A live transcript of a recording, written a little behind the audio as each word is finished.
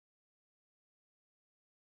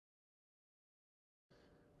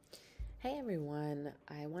Hey everyone,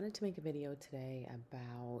 I wanted to make a video today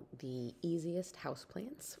about the easiest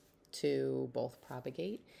houseplants to both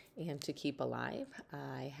propagate and to keep alive.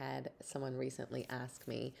 I had someone recently ask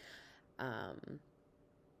me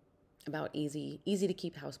about easy to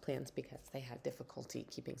keep houseplants because they had difficulty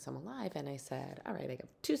keeping some alive, and I said, all right, I got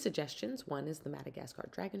two suggestions. One is the Madagascar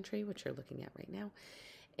dragon tree, which you're looking at right now,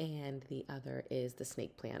 and the other is the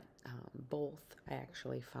snake plant. Both I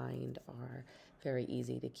actually find are very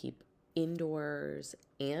easy to keep indoors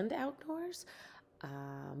and outdoors.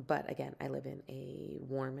 But again, I live in a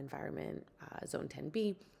warm environment, zone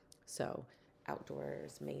 10B, so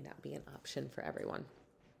outdoors may not be an option for everyone.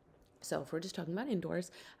 So if we're just talking about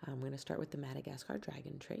indoors, I'm going to start with the Madagascar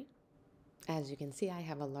dragon tree. As you can see, I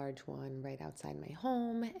have a large one right outside my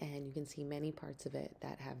home, and you can see many parts of it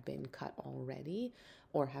that have been cut already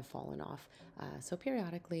or have fallen off. So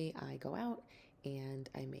periodically I go out and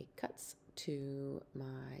I make cuts to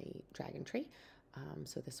my dragon tree.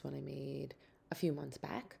 So this one I made a few months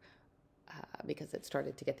back because it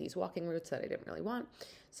started to get these walking roots that I didn't really want.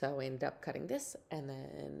 So I ended up cutting this and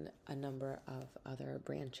then a number of other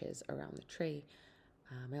branches around the tree.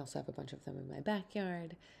 I also have a bunch of them in my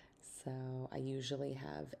backyard. So I usually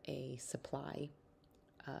have a supply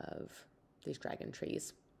of these dragon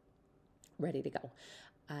trees ready to go.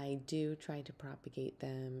 I do try to propagate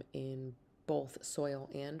them in both soil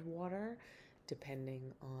and water,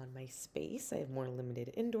 depending on my space. I have more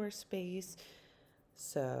limited indoor space,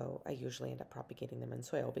 so I usually end up propagating them in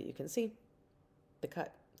soil. But you can see the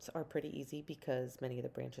cuts are pretty easy because many of the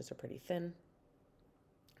branches are pretty thin.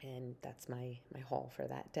 And that's my haul for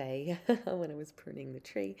that day when I was pruning the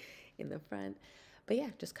tree in the front. But yeah,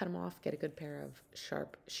 just cut them off, get a good pair of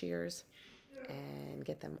sharp shears and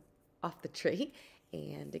get them off the tree.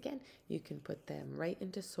 And again, you can put them right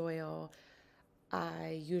into soil.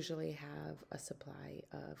 I usually have a supply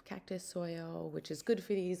of cactus soil, which is good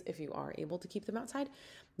for these if you are able to keep them outside.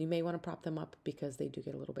 You may want to prop them up because they do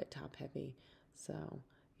get a little bit top heavy. So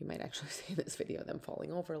you might actually see in this video them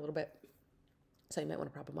falling over a little bit. So you might want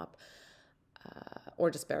to prop them up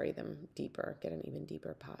or just bury them deeper, get an even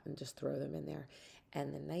deeper pot and just throw them in there.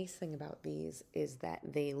 And the nice thing about these is that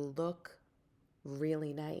they look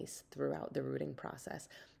really nice throughout the rooting process.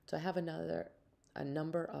 So I have a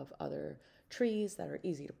number of other trees that are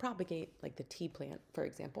easy to propagate, like the tea plant, for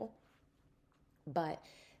example, but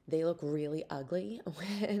they look really ugly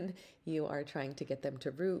when you are trying to get them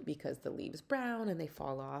to root because the leaves brown and they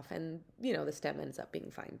fall off, and the stem ends up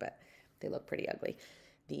being fine, but they look pretty ugly.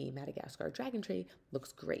 The Madagascar dragon tree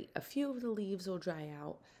looks great. A few of the leaves will dry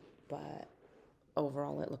out, but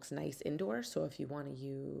overall it looks nice indoors. So if you want to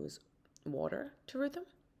use water to root them,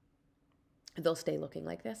 they'll stay looking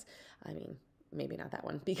like this. I mean, maybe not that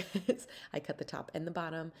one because I cut the top and the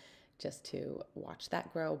bottom just to watch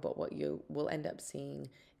that grow. But what you will end up seeing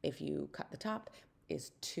if you cut the top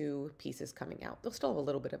is two pieces coming out. They'll still have a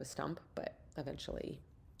little bit of a stump, but eventually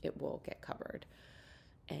it will get covered.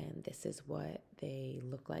 And this is what they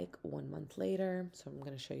look like 1 month later. So I'm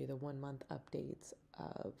going to show you the 1 month updates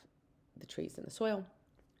of the trees in the soil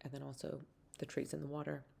and then also the trees in the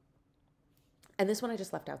water. And this one I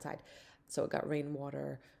just left outside. So it got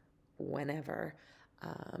rainwater whenever.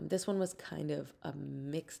 This one was kind of a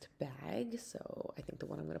mixed bag. So I think the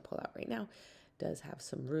one I'm going to pull out right now does have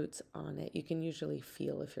some roots on it. You can usually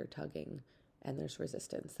feel if you're tugging and there's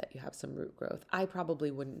resistance that you have some root growth. I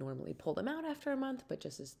probably wouldn't normally pull them out after a month, but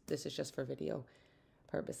this is just for video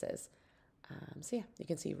purposes. So yeah, you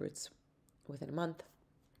can see roots within a month.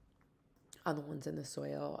 On the ones in the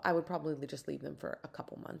soil, I would probably just leave them for a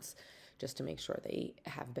couple months just to make sure they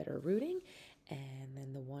have better rooting. And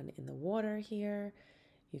then the one in the water here,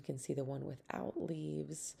 you can see the one without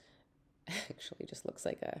leaves actually just looks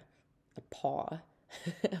like a paw,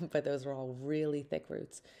 but those are all really thick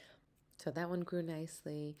roots. So that one grew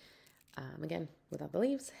nicely, again, without the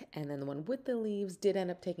leaves. And then the one with the leaves did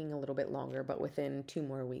end up taking a little bit longer, but within 2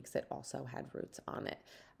 more weeks, it also had roots on it.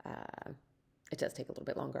 It does take a little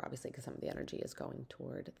bit longer, obviously, because some of the energy is going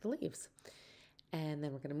toward the leaves. And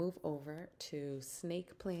then we're going to move over to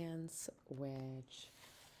snake plants, which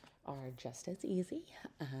are just as easy.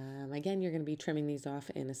 Again, you're going to be trimming these off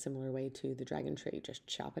in a similar way to the dragon tree, just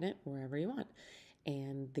chopping it wherever you want.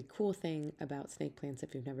 And the cool thing about snake plants,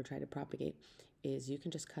 if you've never tried to propagate, is you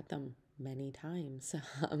can just cut them many times.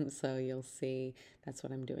 So you'll see that's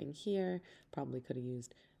what I'm doing here. Probably could have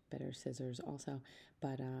used better scissors also.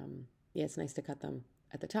 But yeah, it's nice to cut them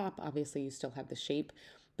at the top. Obviously, you still have the shape.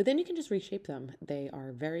 But then you can just reshape them. They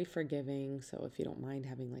are very forgiving. So if you don't mind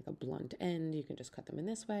having like a blunt end, you can just cut them in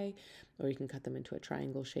this way, or you can cut them into a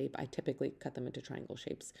triangle shape. I typically cut them into triangle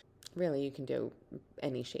shapes. Really, you can do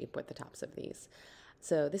any shape with the tops of these.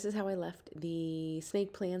 So this is how I left the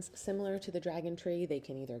snake plants. Similar to the dragon tree, they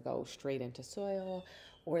can either go straight into soil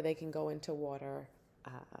or they can go into water.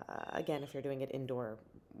 Again, if you're doing it indoor,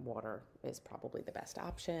 water is probably the best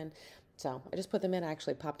option. So I just put them in. I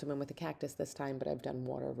actually popped them in with a cactus this time, but I've done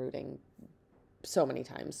water rooting so many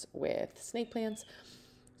times with snake plants.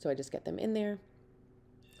 So I just get them in there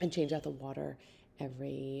and change out the water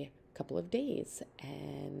every couple of days.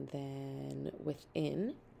 And then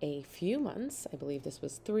within a few months, I believe this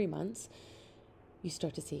was 3 months, you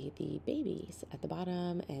start to see the babies at the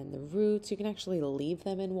bottom and the roots. You can actually leave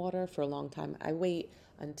them in water for a long time. I wait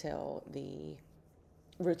until the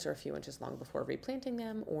roots are a few inches long before replanting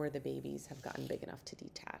them, or the babies have gotten big enough to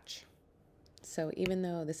detach. So even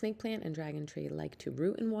though the snake plant and dragon tree like to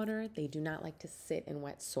root in water, they do not like to sit in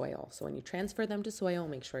wet soil. So when you transfer them to soil,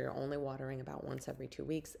 make sure you're only watering about once every 2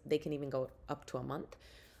 weeks. They can even go up to a month,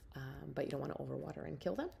 but you don't want to overwater and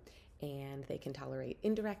kill them. And they can tolerate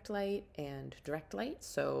indirect light and direct light,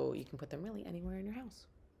 so you can put them really anywhere in your house.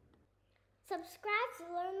 Subscribe to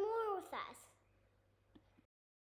learn more with us.